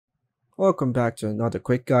Welcome back to another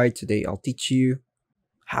quick guide. Today I'll teach you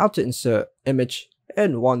how to insert image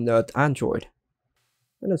in OneNote Android.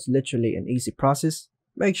 And it's literally an easy process.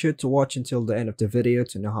 Make sure to watch until the end of the video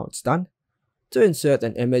to know how it's done. To insert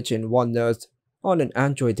an image in OneNote on an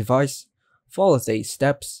Android device, follow these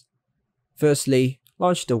steps. Firstly,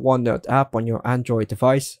 launch the OneNote app on your Android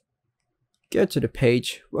device. Go to the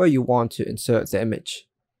page where you want to insert the image.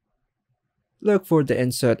 Look for the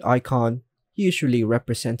insert icon, usually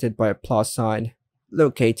represented by a plus sign,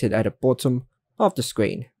 located at the bottom of the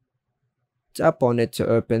screen. Tap on it to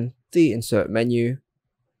open the insert menu.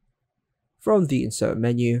 From the insert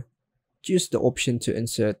menu, choose the option to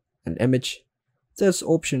insert an image. This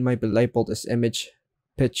option may be labeled as image,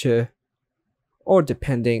 picture, or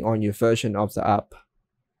depending on your version of the app.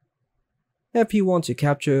 If you want to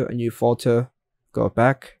capture a new photo, go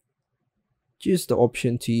back. Choose the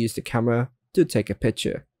option to use the camera to take a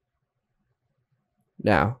picture.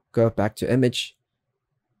 Now, go back to image.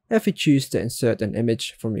 If you choose to insert an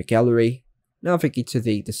image from your gallery, navigate to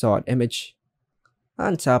the desired image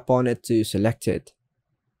and tap on it to select it.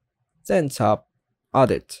 Then tap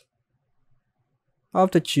Edit.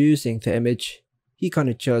 After choosing the image, you can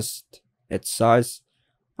adjust its size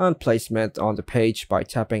and placement on the page by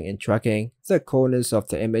tapping and dragging the corners of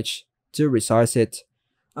the image to resize it,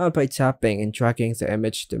 and by tapping and dragging the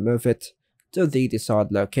image to move it to the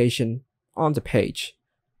desired location on the page.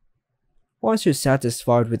 Once you're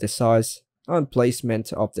satisfied with the size and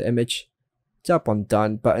placement of the image, tap on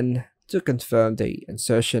Done button to confirm the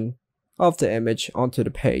insertion of the image onto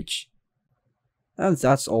the page. And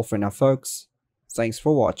that's all for now, folks. Thanks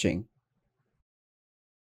for watching.